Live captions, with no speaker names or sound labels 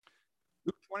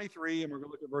23, and we're going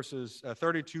to look at verses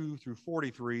 32 through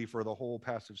 43 for the whole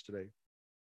passage today.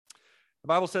 The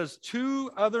Bible says,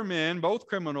 2 other men, both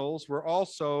criminals, were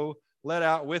also led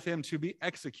out with him to be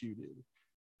executed.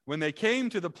 When they came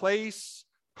to the place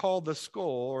called the Skull,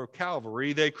 or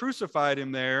Calvary, they crucified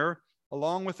him there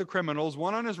along with the criminals,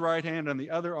 one on his right hand and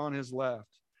the other on his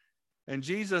left. And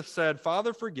Jesus said,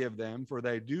 Father, forgive them, for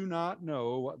they do not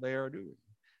know what they are doing.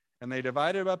 And they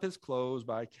divided up his clothes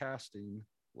by casting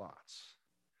lots.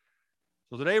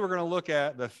 So today we're going to look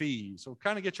at the thieves. So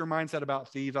kind of get your mindset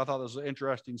about thieves. I thought this was an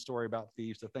interesting story about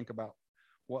thieves to think about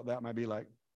what that might be like.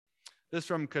 This is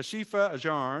from Kashifa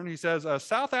Ajarn. He says, a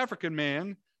South African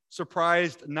man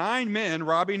surprised 9 men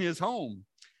robbing his home.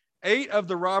 8 of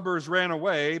the robbers ran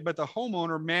away, but the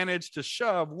homeowner managed to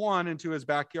shove one into his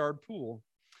backyard pool.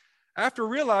 After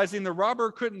realizing the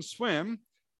robber couldn't swim,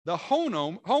 the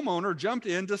homeowner jumped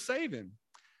in to save him.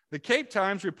 The Cape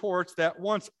Times reports that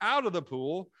once out of the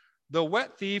pool, the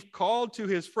wet thief called to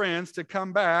his friends to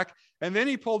come back, and then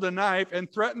he pulled a knife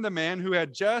and threatened the man who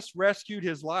had just rescued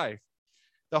his life.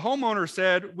 The homeowner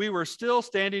said, we were still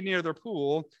standing near the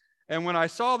pool, and when I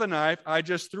saw the knife, I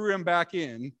just threw him back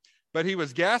in, but he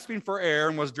was gasping for air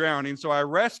and was drowning, so I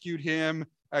rescued him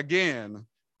again.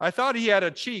 I thought he had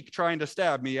a cheek trying to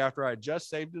stab me after I just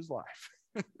saved his life.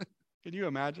 Can you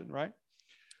imagine, right?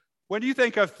 When you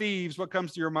think of thieves, what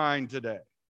comes to your mind today?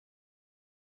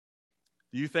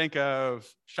 Do you think of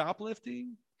shoplifting?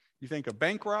 Do you think of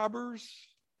bank robbers?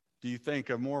 Do you think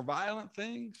of more violent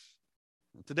things?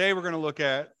 Today we're going to look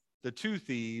at the 2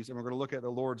 thieves, and we're going to look at the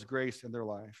Lord's grace in their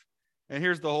life. And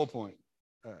here's the whole point.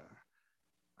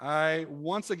 I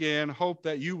once again hope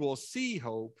that you will see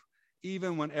hope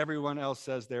even when everyone else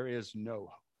says there is no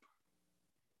hope.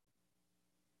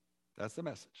 That's the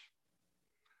message.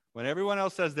 When everyone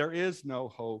else says there is no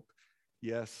hope,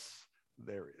 yes,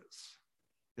 there is.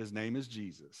 His name is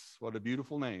Jesus. What a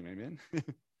beautiful name, amen?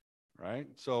 Right?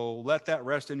 So let that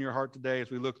rest in your heart today as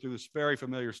we look through this very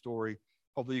familiar story.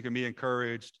 Hopefully you can be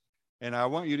encouraged. And I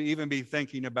want you to even be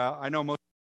thinking about, I know most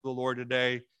of the Lord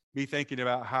today, be thinking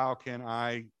about how can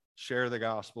I share the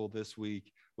gospel this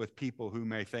week with people who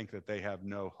may think that they have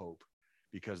no hope,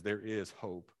 because there is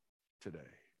hope today.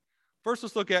 First,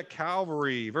 let's look at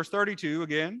Calvary. Verse 32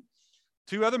 again.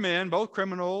 2 other men, both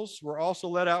criminals, were also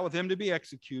led out with him to be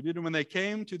executed. And when they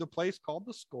came to the place called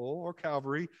the Skull, or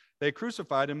Calvary, they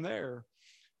crucified him there,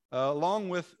 along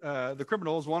with the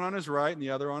criminals, one on his right and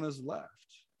the other on his left.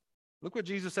 Look what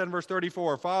Jesus said in verse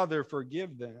 34, Father,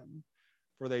 forgive them,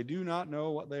 for they do not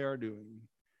know what they are doing.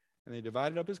 And they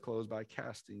divided up his clothes by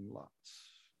casting lots.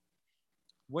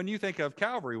 When you think of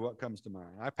Calvary, what comes to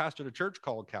mind? I pastored a church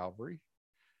called Calvary,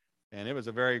 and it was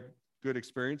a very good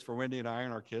experience for Wendy and I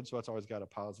and our kids, so that's always got a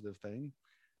positive thing.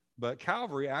 But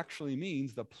Calvary actually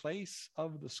means the place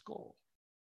of the skull.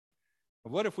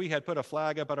 What if we had put a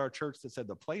flag up at our church that said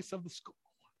the place of the skull?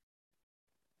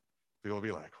 People would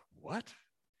be like, what?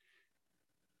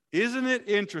 Isn't it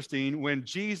interesting when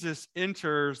Jesus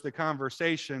enters the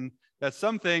conversation that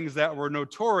some things that were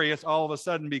notorious all of a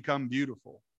sudden become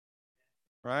beautiful,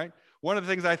 right? One of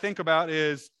the things I think about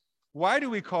is, why do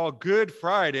we call Good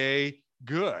Friday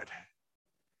good?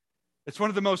 It's one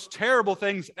of the most terrible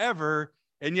things ever,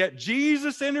 and yet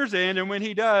Jesus enters in, and when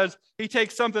he does, he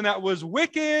takes something that was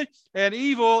wicked and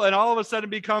evil and all of a sudden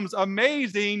becomes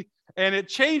amazing, and it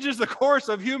changes the course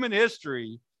of human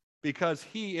history because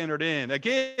he entered in.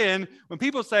 Again, when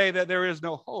people say that there is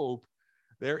no hope,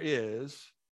 there is,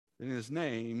 and his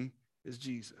name is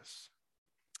Jesus.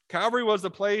 Calvary was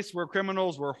the place where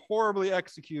criminals were horribly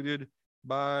executed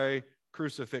by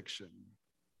crucifixion.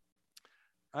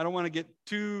 I don't want to get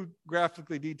too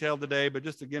graphically detailed today, but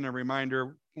just again, a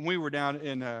reminder, when we were down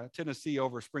in Tennessee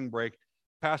over spring break,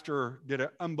 Pastor did an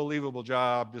unbelievable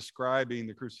job describing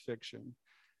the crucifixion.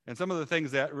 And some of the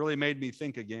things that really made me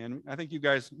think again, I think you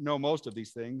guys know most of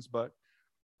these things, but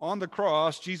on the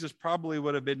cross, Jesus probably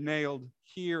would have been nailed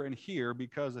here and here,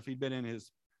 because if he'd been in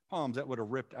his palms, that would have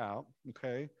ripped out,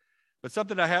 okay? But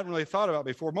something I hadn't really thought about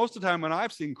before, most of the time when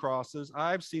I've seen crosses,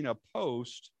 I've seen a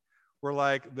post where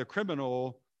like the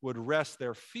criminal would rest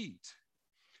their feet.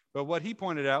 But what he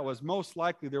pointed out was most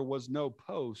likely there was no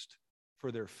post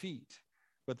for their feet,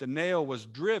 but the nail was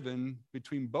driven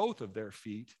between both of their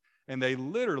feet, and they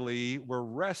literally were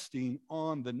resting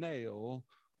on the nail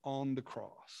on the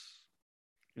cross.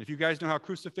 And if you guys know how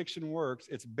crucifixion works,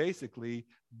 it's basically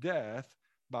death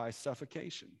by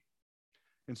suffocation.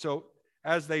 And so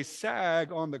as they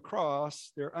sag on the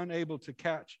cross, they're unable to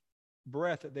catch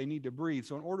breath that they need to breathe.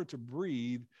 So in order to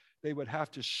breathe, they would have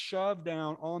to shove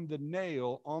down on the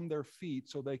nail on their feet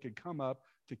so they could come up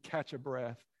to catch a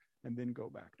breath and then go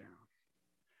back down.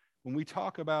 When we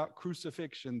talk about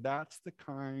crucifixion, that's the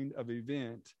kind of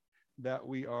event that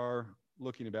we are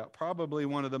looking about. Probably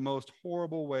one of the most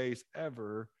horrible ways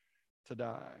ever to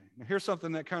die. Now, here's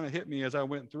something that kind of hit me as I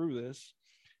went through this.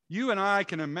 You and I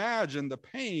can imagine the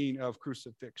pain of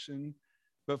crucifixion,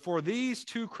 but for these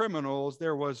two criminals,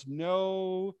 there was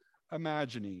no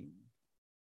imagining.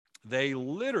 They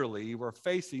literally were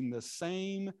facing the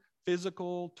same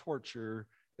physical torture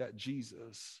that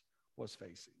Jesus was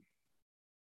facing.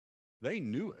 They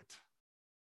knew it.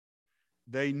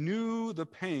 They knew the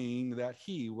pain that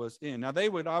he was in. Now, they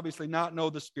would obviously not know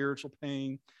the spiritual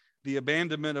pain, the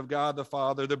abandonment of God the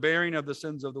Father, the bearing of the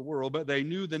sins of the world, but they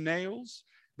knew the nails,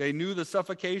 they knew the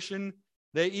suffocation,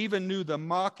 they even knew the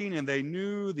mocking, and they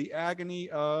knew the agony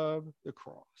of the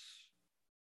cross.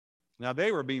 Now,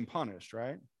 they were being punished,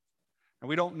 right? And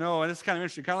we don't know, and it's kind of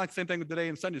interesting, kind of like the same thing today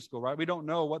in Sunday school, right? We don't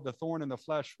know what the thorn in the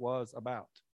flesh was about.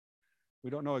 We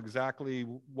don't know exactly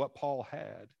what Paul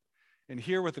had. And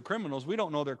here with the criminals, we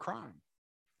don't know their crime.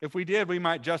 If we did, we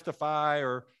might justify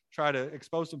or try to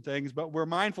expose some things, but we're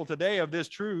mindful today of this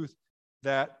truth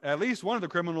that at least one of the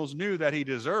criminals knew that he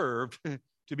deserved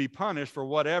to be punished for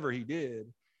whatever he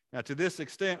did. Now, to this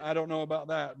extent, I don't know about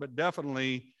that, but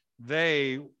definitely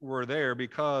they were there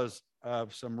because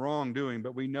of some wrongdoing,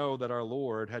 but we know that our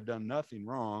Lord had done nothing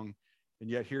wrong, and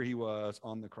yet here he was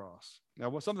on the cross.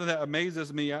 Now, something that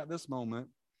amazes me at this moment,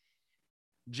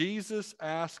 Jesus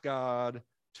asked God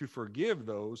to forgive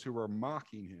those who were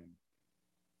mocking him,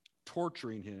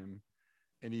 torturing him,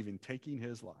 and even taking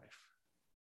his life.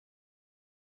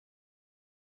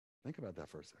 Think about that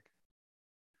for a second.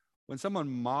 When someone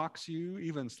mocks you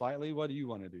even slightly, what do you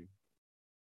want to do?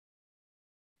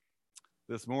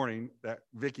 This morning, that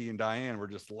Vicky and Diane were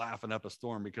just laughing up a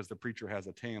storm because the preacher has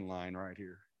a tan line right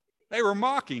here. They were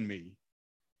mocking me.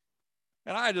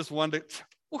 And I just wondered,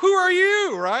 well, who are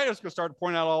you, right? I was going to start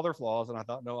pointing out all their flaws, and I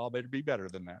thought, no, I'll better be better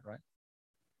than that, right?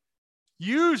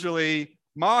 Usually,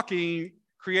 mocking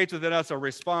creates within us a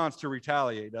response to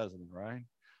retaliate, doesn't it, right?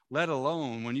 Let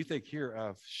alone when you think here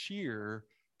of sheer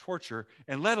torture,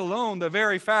 and let alone the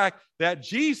very fact that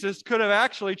Jesus could have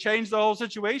actually changed the whole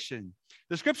situation.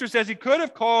 The scripture says he could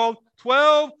have called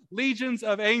 12 legions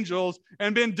of angels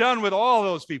and been done with all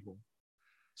those people.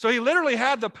 So he literally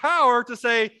had the power to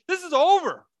say, this is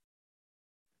over.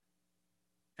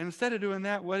 And instead of doing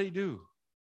that, what did he do?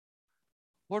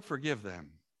 Lord, forgive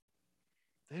them.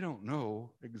 They don't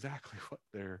know exactly what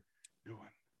they're doing.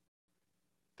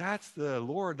 That's the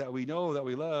Lord that we know, that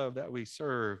we love, that we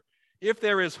serve. If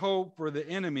there is hope for the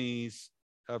enemies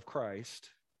of Christ,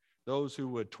 those who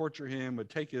would torture him, would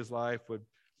take his life, would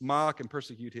mock and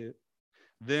persecute him,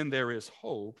 then there is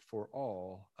hope for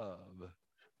all of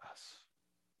us.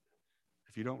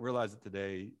 If you don't realize it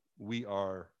today, we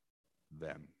are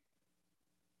them.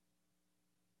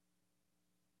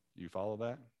 You follow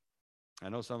that? I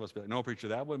know some of us be like, no, preacher,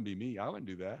 that wouldn't be me. I wouldn't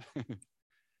do that.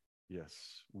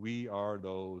 Yes, we are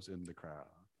those in the crowd.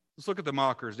 Let's look at the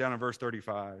mockers down in verse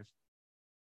 35.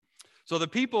 So the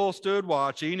people stood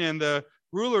watching, and the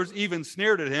rulers even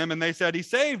sneered at him, and they said, he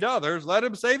saved others. Let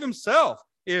him save himself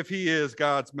if he is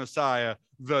God's Messiah,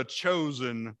 the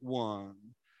chosen one.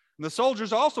 And the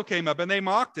soldiers also came up, and they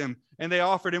mocked him, and they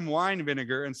offered him wine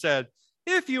vinegar and said,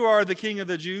 if you are the king of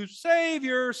the Jews, save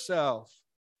yourself.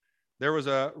 There was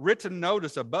a written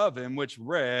notice above him which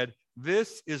read,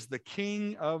 this is the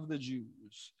King of the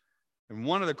Jews. And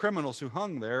one of the criminals who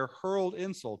hung there hurled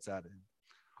insults at him.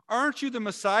 Aren't you the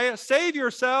Messiah? Save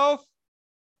yourself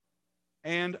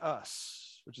and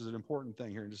us, which is an important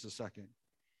thing here in just a second.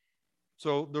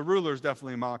 So the rulers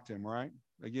definitely mocked him, right?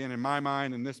 Again, in my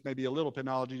mind, and this may be a little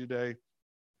penology today,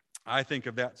 I think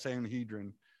of that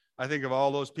Sanhedrin. I think of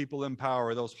all those people in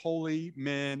power, those holy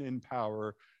men in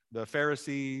power, the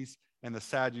Pharisees and the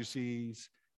Sadducees.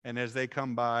 And as they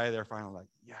come by, they're finally like,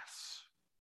 yes,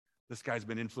 this guy's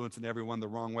been influencing everyone the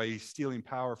wrong way. He's stealing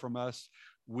power from us.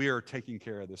 We're taking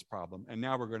care of this problem. And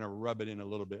now we're going to rub it in a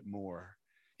little bit more.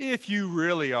 If you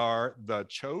really are the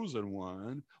chosen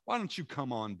one, why don't you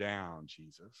come on down,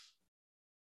 Jesus?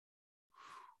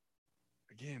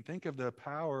 Again, think of the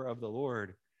power of the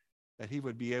Lord, that he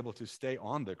would be able to stay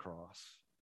on the cross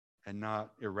and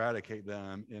not eradicate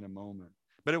them in a moment.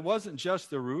 But it wasn't just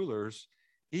the rulers.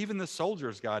 Even the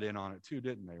soldiers got in on it too,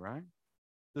 didn't they, right?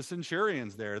 The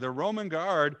centurions there, the Roman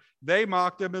guard, they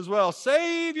mocked him as well.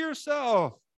 Save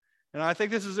yourself. And I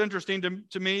think this is interesting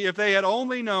to me. If they had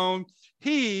only known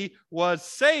he was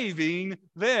saving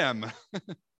them.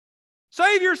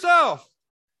 Save yourself.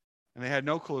 And they had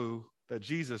no clue that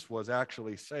Jesus was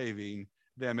actually saving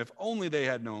them. If only they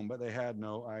had known, but they had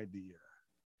no idea.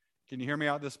 Can you hear me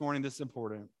out this morning? This is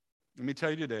important. Let me tell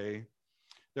you today,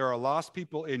 There are lost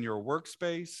people in your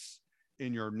workspace,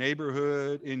 in your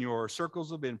neighborhood, in your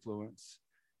circles of influence.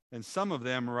 And some of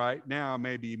them right now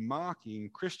may be mocking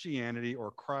Christianity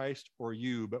or Christ or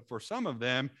you. But for some of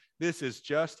them, this is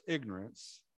just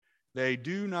ignorance. They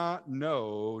do not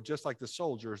know, just like the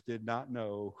soldiers did not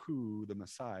know who the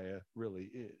Messiah really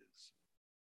is.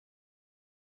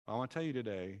 I want to tell you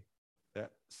today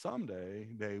that someday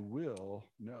they will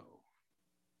know.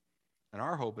 And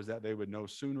our hope is that they would know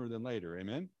sooner than later.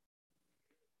 Amen?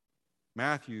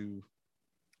 Matthew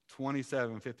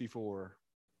 27:54.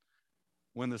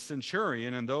 When the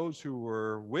centurion and those who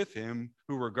were with him,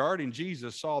 who were guarding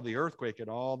Jesus, saw the earthquake and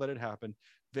all that had happened,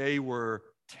 they were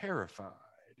terrified.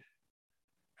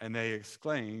 And they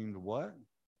exclaimed, what?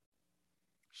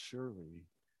 Surely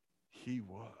he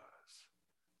was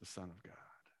the Son of God.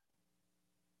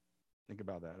 Think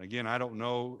about that. Again, I don't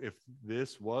know if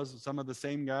this was some of the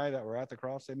same guy that were at the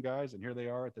cross, same guys, and here they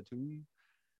are at the tomb.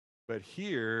 But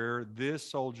here, this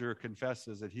soldier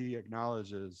confesses that he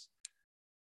acknowledges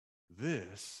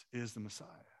this is the Messiah.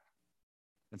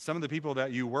 And some of the people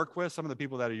that you work with, some of the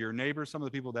people that are your neighbors, some of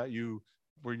the people that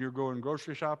where you're going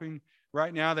grocery shopping,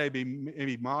 right now they'd be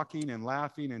maybe mocking and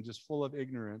laughing and just full of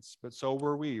ignorance. But so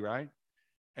were we, right?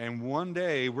 And one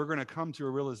day we're going to come to a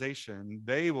realization,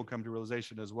 they will come to a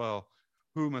realization as well,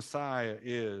 who Messiah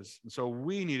is. And so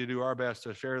we need to do our best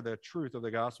to share the truth of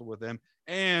the gospel with them.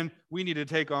 And we need to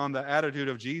take on the attitude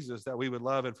of Jesus, that we would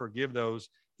love and forgive those,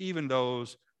 even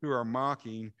those who are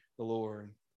mocking the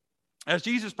Lord. As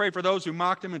Jesus prayed for those who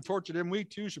mocked him and tortured him, we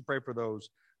too should pray for those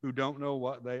who don't know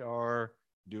what they are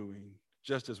doing,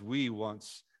 just as we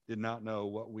once did not know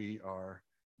what we are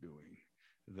doing.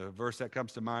 The verse that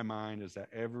comes to my mind is that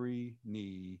every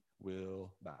knee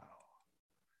will bow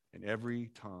and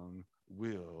every tongue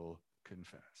will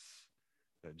confess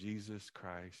that Jesus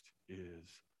Christ is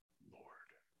Lord.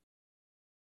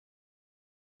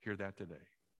 Hear that today.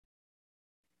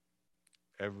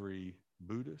 Every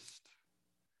Buddhist,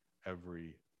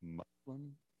 every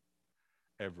Muslim,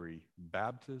 every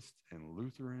Baptist and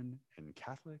Lutheran and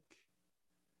Catholic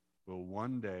will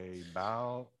one day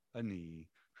bow a knee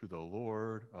to the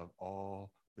Lord of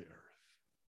all the earth.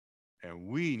 And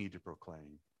we need to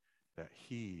proclaim that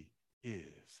he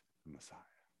is the Messiah.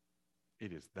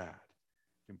 It is that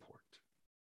important.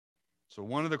 So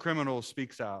one of the criminals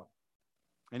speaks out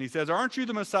and he says, aren't you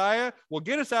the Messiah? Well,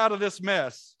 get us out of this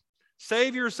mess.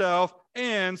 Save yourself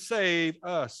and save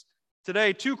us.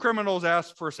 Today, 2 criminals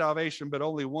ask for salvation, but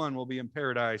only one will be in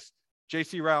paradise.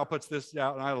 J.C. Ryle puts this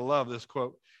out, and I love this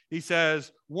quote. He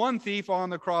says, one thief on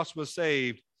the cross was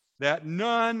saved, that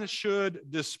none should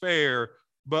despair,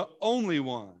 but only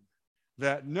one,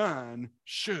 that none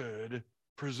should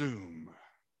presume.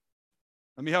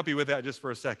 Let me help you with that just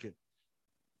for a second.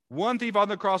 One thief on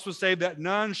the cross was saved, that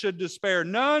none should despair.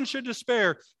 None should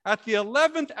despair. At the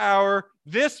 11th hour,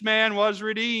 this man was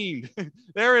redeemed.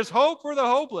 There is hope for the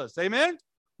hopeless. Amen?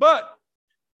 But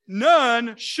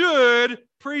none should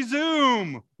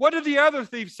presume. What did the other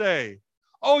thief say?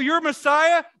 Oh, you're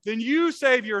Messiah? Then you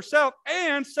save yourself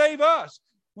and save us.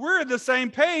 We're in the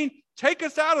same pain. Take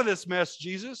us out of this mess,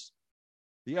 Jesus.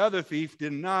 The other thief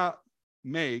did not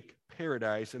make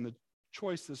paradise. And the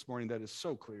choice this morning that is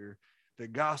so clear, the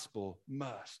gospel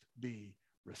must be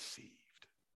received.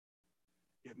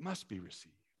 It must be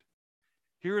received.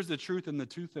 Here is the truth in the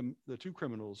two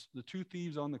criminals, the 2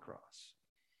 thieves on the cross.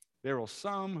 There are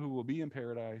some who will be in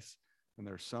paradise, and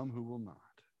there are some who will not.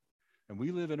 And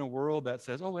we live in a world that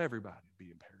says, oh, everybody be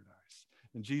in paradise.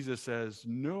 And Jesus says,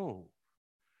 no,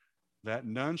 that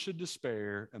none should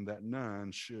despair and that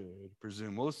none should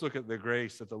presume. Well, let's look at the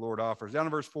grace that the Lord offers. Down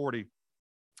in verse 40.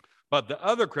 But the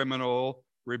other criminal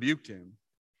rebuked him.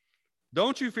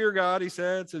 Don't you fear God, he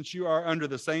said, since you are under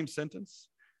the same sentence?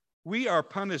 We are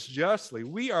punished justly.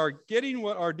 We are getting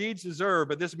what our deeds deserve,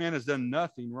 but this man has done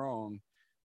nothing wrong.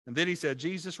 And then he said,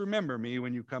 Jesus, remember me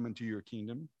when you come into your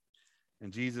kingdom.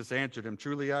 And Jesus answered him,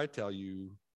 truly I tell you,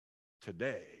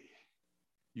 today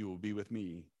you will be with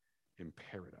me in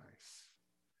paradise.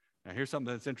 Now here's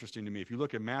something that's interesting to me. If you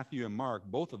look at Matthew and Mark,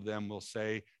 both of them will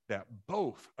say that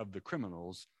both of the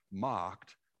criminals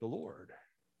mocked the Lord.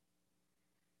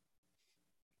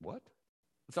 What?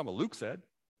 That's not what Luke said.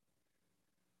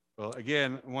 Well,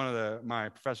 again, one of my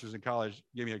professors in college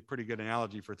gave me a pretty good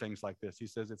analogy for things like this. He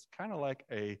says it's kind of like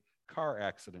a car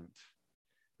accident.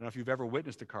 I don't know if you've ever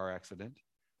witnessed a car accident,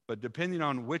 but depending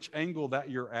on which angle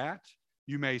that you're at,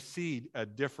 you may see a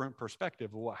different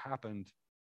perspective of what happened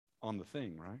on the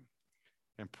thing, right?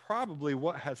 And probably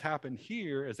what has happened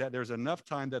here is that there's enough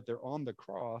time that they're on the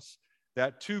cross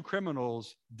that 2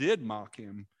 criminals did mock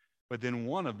him, But then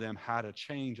one of them had a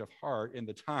change of heart in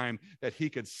the time that he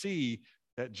could see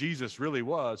that Jesus really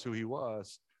was who he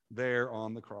was there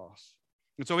on the cross.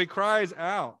 And so he cries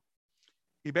out.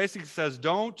 He basically says,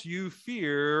 don't you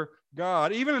fear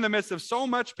God. Even in the midst of so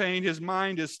much pain, his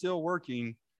mind is still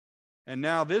working. And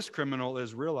now this criminal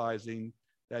is realizing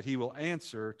that he will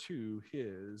answer to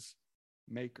his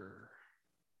maker.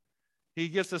 He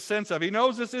gets a sense of, he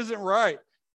knows this isn't right.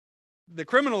 The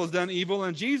criminal has done evil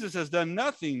and Jesus has done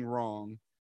nothing wrong.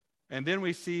 And then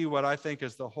we see what I think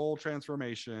is the whole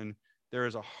transformation. There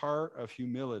is a heart of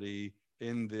humility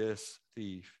in this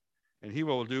thief. And he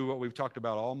will do what we've talked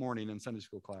about all morning in Sunday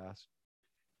school class.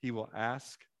 He will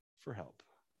ask for help.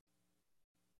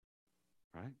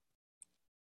 Right?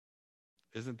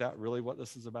 Isn't that really what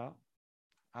this is about?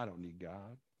 I don't need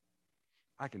God.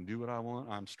 I can do what I want.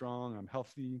 I'm strong. I'm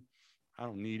healthy. I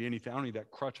don't need anything. I don't need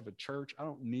that crutch of a church. I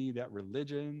don't need that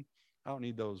religion. I don't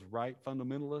need those right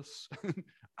fundamentalists.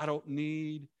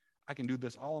 I can do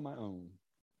this all on my own.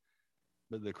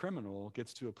 But the criminal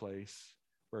gets to a place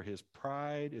where his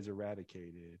pride is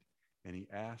eradicated and he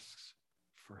asks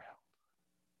for help.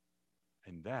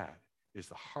 And that is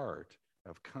the heart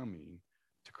of coming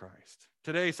to Christ.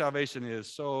 Today, salvation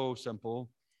is so simple.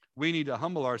 We need to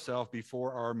humble ourselves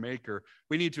before our Maker.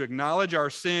 We need to acknowledge our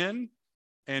sin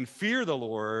and fear the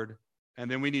Lord, and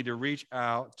then we need to reach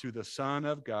out to the Son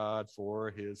of God for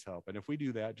his help. And if we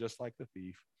do that, just like the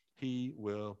thief, he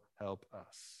will help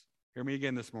us. Hear me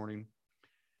again this morning.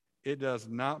 It does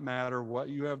not matter what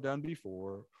you have done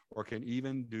before or can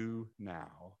even do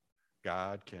now.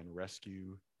 God can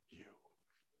rescue you.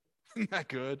 Isn't that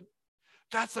good?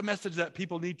 That's the message that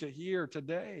people need to hear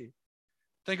today.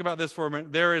 Think about this for a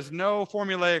minute. There is no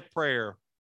formulaic prayer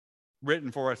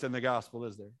written for us in the gospel,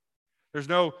 is there? There's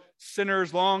no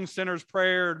long sinner's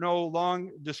prayer, no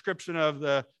long description of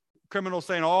the criminal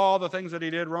saying all the things that he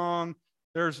did wrong.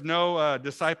 There's no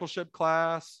discipleship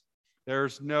class.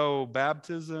 There's no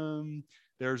baptism.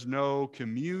 There's no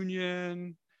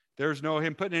communion. There's no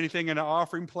him putting anything in an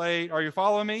offering plate. Are you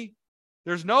following me?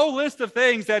 There's no list of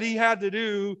things that he had to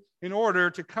do in order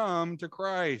to come to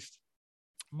Christ.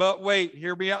 But wait,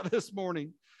 hear me out this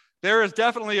morning. There is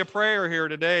definitely a prayer here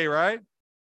today, right?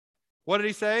 What did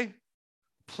he say?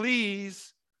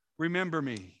 Please remember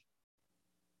me.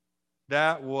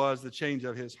 That was the change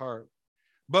of his heart.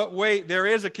 But wait, there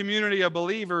is a community of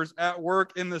believers at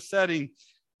work in the setting.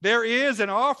 There is an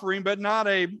offering, but not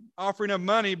an offering of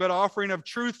money, but offering of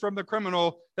truth from the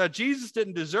criminal that Jesus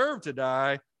didn't deserve to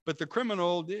die, but the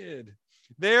criminal did.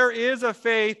 There is a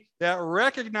faith that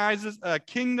recognizes a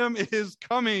kingdom is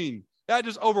coming. That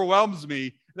just overwhelms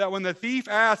me, that when the thief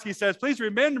asks, he says, please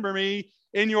remember me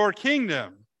in your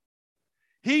kingdom.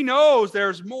 He knows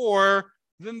there's more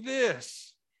than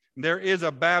this. There is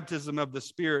a baptism of the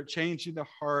Spirit changing the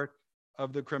heart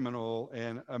of the criminal.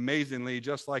 And amazingly,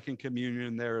 just like in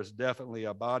communion, there is definitely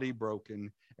a body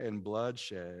broken and blood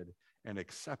shed and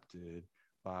accepted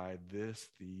by this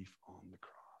thief on the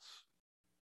cross.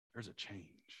 There's a change.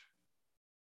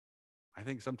 I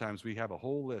think sometimes we have a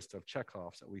whole list of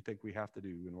checkoffs that we think we have to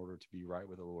do in order to be right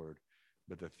with the Lord.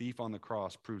 But the thief on the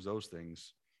cross proves those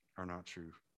things are not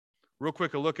true. Real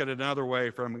quick, a look at another way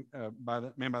from by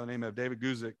the man by the name of David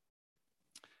Guzik.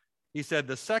 He said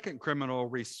the second criminal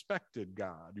respected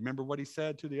God. Remember what he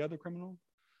said to the other criminal?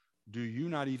 Do you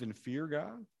not even fear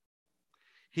God?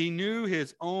 He knew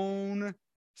his own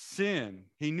sin.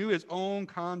 He knew his own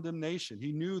condemnation.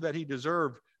 He knew that he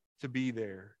deserved to be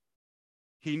there.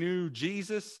 He knew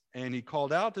Jesus, and he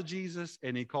called out to Jesus,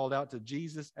 and he called out to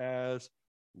Jesus as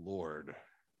Lord.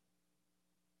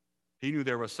 He knew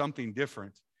there was something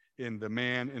different in the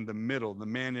man in the middle, the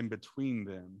man in between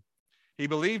them. He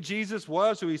believed Jesus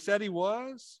was who he said he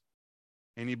was,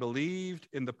 and he believed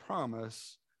in the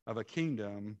promise of a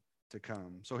kingdom to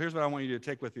come. So here's what I want you to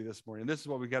take with you this morning. This is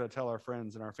what we got to tell our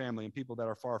friends and our family and people that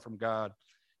are far from God.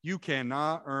 You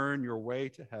cannot earn your way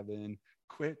to heaven.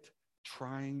 Quit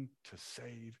trying to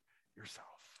save yourself.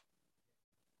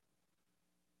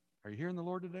 Are you hearing the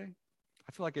Lord today?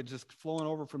 I feel like it's just flowing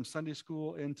over from Sunday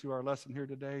school into our lesson here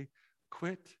today.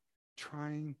 Quit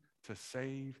trying to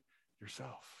save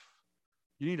yourself.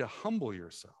 You need to humble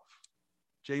yourself.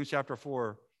 James chapter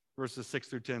 4, verses 6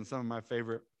 through 10, some of my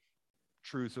favorite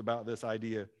truths about this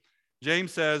idea.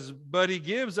 James says, but he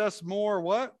gives us more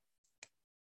what?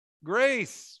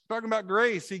 Grace. Talking about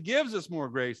grace. He gives us more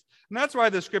grace. And that's why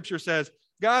the scripture says,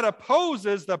 God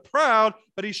opposes the proud,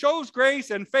 but he shows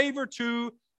grace and favor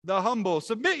to the humble.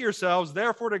 Submit yourselves,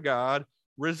 therefore, to God.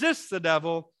 Resist the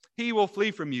devil. He will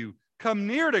flee from you. Come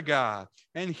near to God,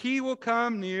 and he will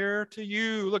come near to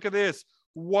you. Look at this.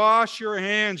 Wash your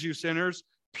hands, you sinners.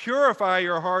 Purify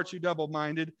your hearts, you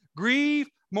double-minded. Grieve,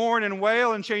 mourn, and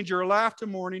wail, and change your laugh to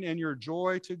mourning and your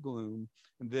joy to gloom.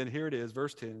 And then here it is,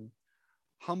 verse 10.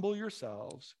 Humble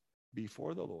yourselves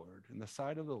before the Lord, in the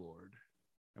sight of the Lord.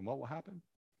 And what will happen?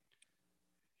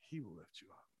 He will lift you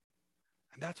up.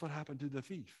 And that's what happened to the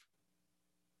thief.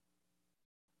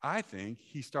 I think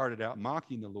he started out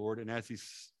mocking the Lord, and as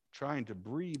he's trying to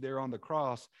breathe there on the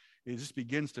cross, it just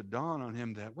begins to dawn on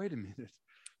him that, wait a minute,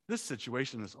 this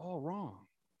situation is all wrong.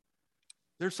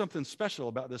 There's something special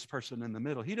about this person in the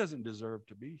middle. He doesn't deserve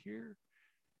to be here.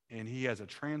 And he has a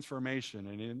transformation,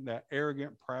 and in that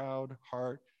arrogant, proud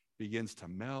heart begins to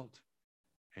melt,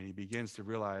 and he begins to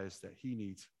realize that he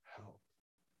needs help.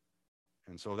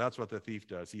 And so that's what the thief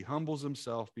does. He humbles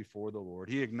himself before the Lord.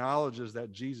 He acknowledges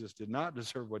that Jesus did not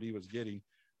deserve what he was getting,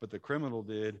 but the criminal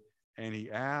did, and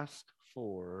he asked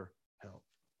for help.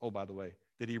 Oh, by the way,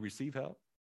 did he receive help?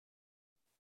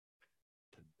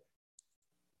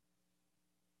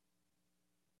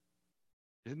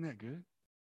 Isn't that good?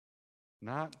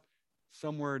 Not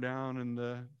somewhere down in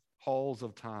the halls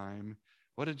of time.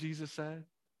 What did Jesus say?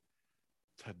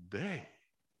 Today,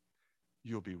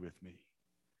 you'll be with me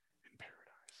in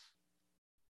paradise.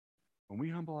 When we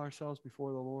humble ourselves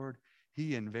before the Lord,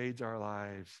 he invades our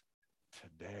lives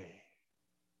today.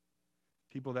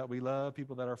 People that we love,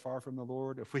 people that are far from the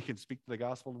Lord, if we can speak the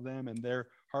gospel to them and their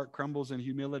heart crumbles in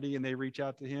humility and they reach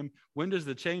out to him, when does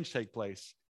the change take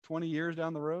place? 20 years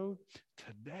down the road?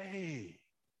 Today.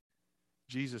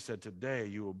 Jesus said, today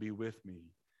you will be with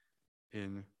me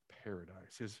in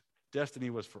paradise. His destiny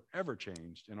was forever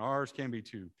changed, and ours can be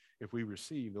too if we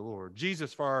receive the Lord.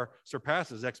 Jesus far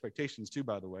surpasses expectations too,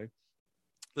 by the way.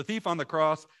 The thief on the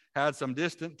cross had some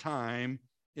distant time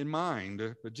in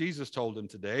mind, but Jesus told him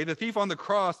today. The thief on the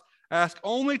cross asked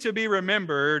only to be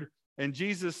remembered, and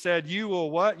Jesus said, you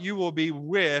will what? You will be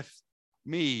with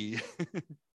me.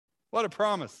 What a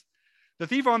promise. The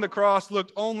thief on the cross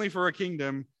looked only for a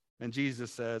kingdom, and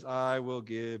Jesus says, I will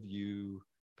give you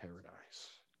paradise.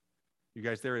 You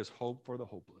guys, there is hope for the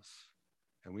hopeless,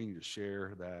 and we need to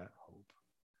share that hope.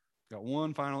 Got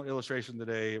one final illustration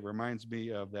today. It reminds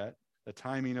me of that, the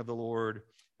timing of the Lord,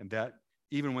 and that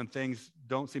even when things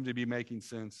don't seem to be making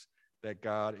sense, that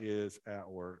God is at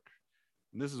work.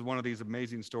 And this is one of these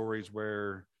amazing stories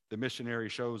where the missionary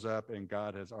shows up and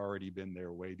God has already been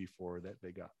there way before that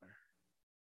they got there.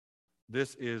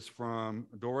 This is from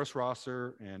Doris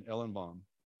Rosser and Ellen Baum.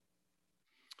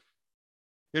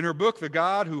 In her book, The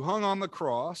God Who Hung on the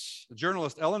Cross, the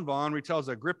journalist Ellen Vaughn retells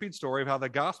a gripping story of how the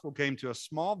gospel came to a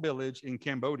small village in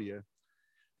Cambodia.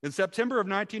 In September of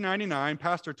 1999,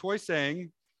 Pastor Toy Sang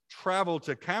traveled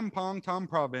to Kampong Tom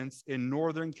province in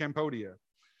northern Cambodia.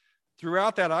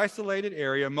 Throughout that isolated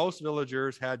area, most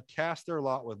villagers had cast their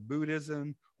lot with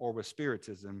Buddhism or with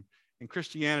Spiritism, and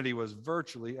Christianity was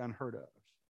virtually unheard of.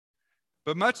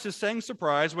 But much to Sang's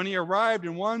surprise, when he arrived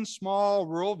in one small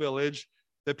rural village,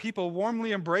 the people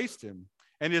warmly embraced him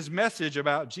and his message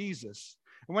about Jesus.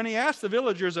 And when he asked the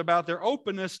villagers about their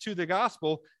openness to the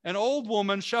gospel, an old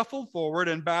woman shuffled forward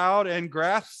and bowed and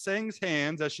grasped Sang's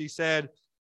hands as she said,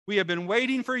 we have been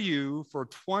waiting for you for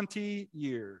 20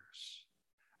 years.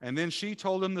 And then she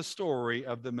told him the story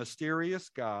of the mysterious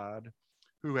God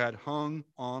who had hung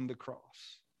on the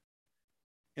cross.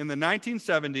 In the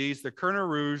 1970s, the Khmer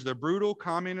Rouge, the brutal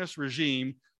communist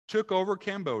regime, took over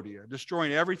Cambodia,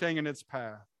 destroying everything in its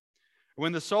path.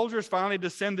 When the soldiers finally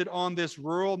descended on this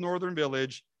rural northern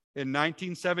village in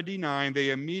 1979, they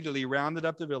immediately rounded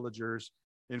up the villagers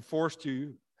and forced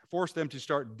them to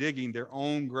start digging their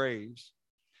own graves.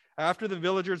 After the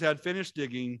villagers had finished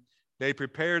digging, they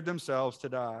prepared themselves to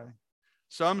die.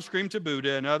 Some screamed to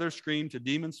Buddha and others screamed to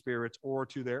demon spirits or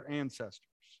to their ancestors.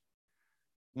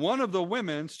 One of the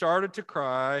women started to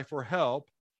cry for help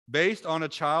based on a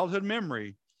childhood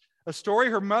memory, a story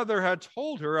her mother had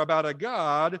told her about a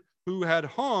God who had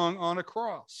hung on a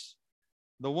cross.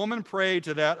 The woman prayed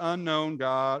to that unknown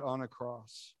God on a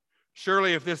cross.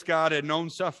 Surely if this God had known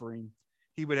suffering,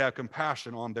 he would have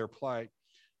compassion on their plight.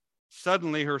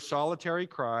 Suddenly, her solitary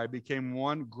cry became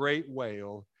one great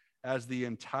wail as the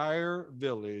entire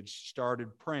village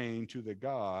started praying to the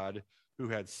God who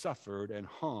had suffered and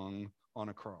hung on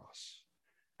a cross.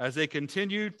 As they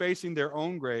continued facing their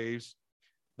own graves,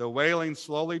 the wailing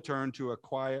slowly turned to a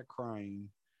quiet crying,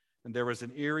 and there was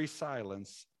an eerie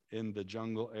silence in the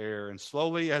jungle air. And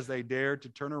slowly, as they dared to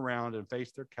turn around and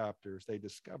face their captors, they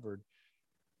discovered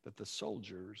that the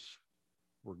soldiers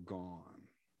were gone.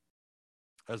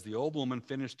 As the old woman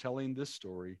finished telling this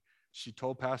story, she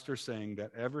told Pastor Sang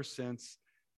that ever since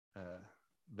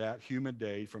that humid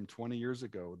day from 20 years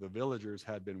ago, the villagers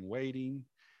had been waiting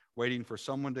waiting for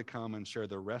someone to come and share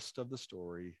the rest of the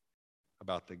story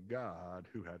about the God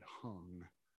who had hung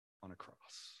on a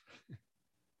cross.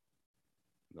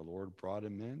 The Lord brought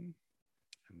him in,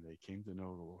 and they came to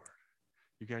know the Lord.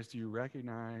 You guys, do you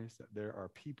recognize that there are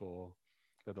people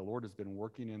that the Lord has been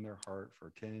working in their heart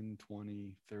for 10,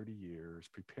 20, 30 years,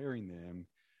 preparing them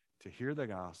to hear the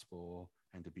gospel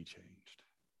and to be changed?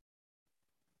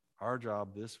 Our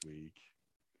job this week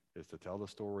is to tell the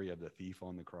story of the thief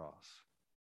on the cross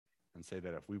and say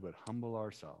that if we would humble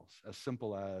ourselves, as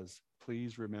simple as,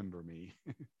 please remember me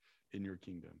in your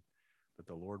kingdom, that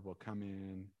the Lord will come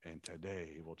in and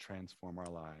today will transform our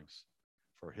lives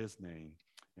for his name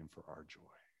and for our joy.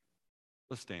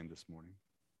 Let's stand this morning.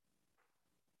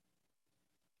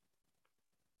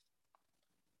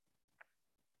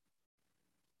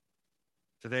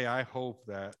 Today, I hope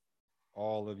that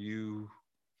all of you,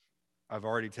 I've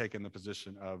already taken the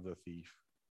position of the thief,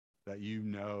 that you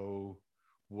know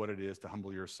what it is to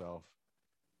humble yourself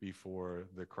before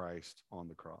the Christ on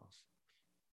the cross.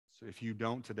 So if you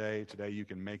don't today you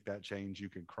can make that change. You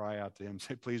can cry out to him,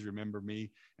 say, please remember me,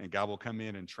 and God will come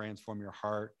in and transform your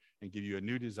heart and give you a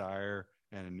new desire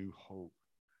and a new hope.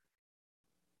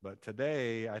 But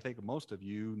today, I think most of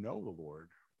you know the Lord.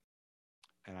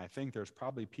 And I think there's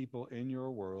probably people in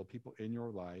your world, people in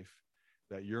your life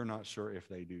that you're not sure if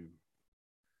they do.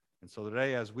 And so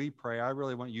today, as we pray, I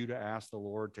really want you to ask the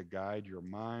Lord to guide your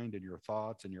mind and your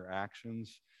thoughts and your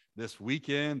actions this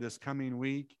weekend, this coming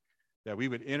week, that we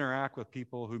would interact with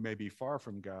people who may be far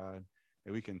from God,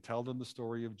 and we can tell them the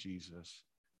story of Jesus,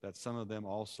 that some of them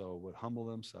also would humble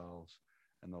themselves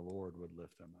and the Lord would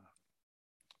lift them up.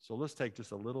 So let's take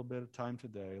just a little bit of time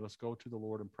today. Let's go to the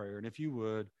Lord in prayer. And if you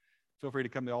would, feel free to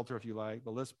come to the altar if you like,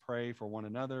 but let's pray for one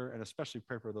another and especially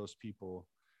pray for those people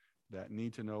that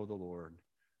need to know the Lord.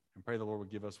 And pray the Lord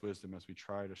would give us wisdom as we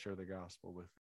try to share the gospel with them.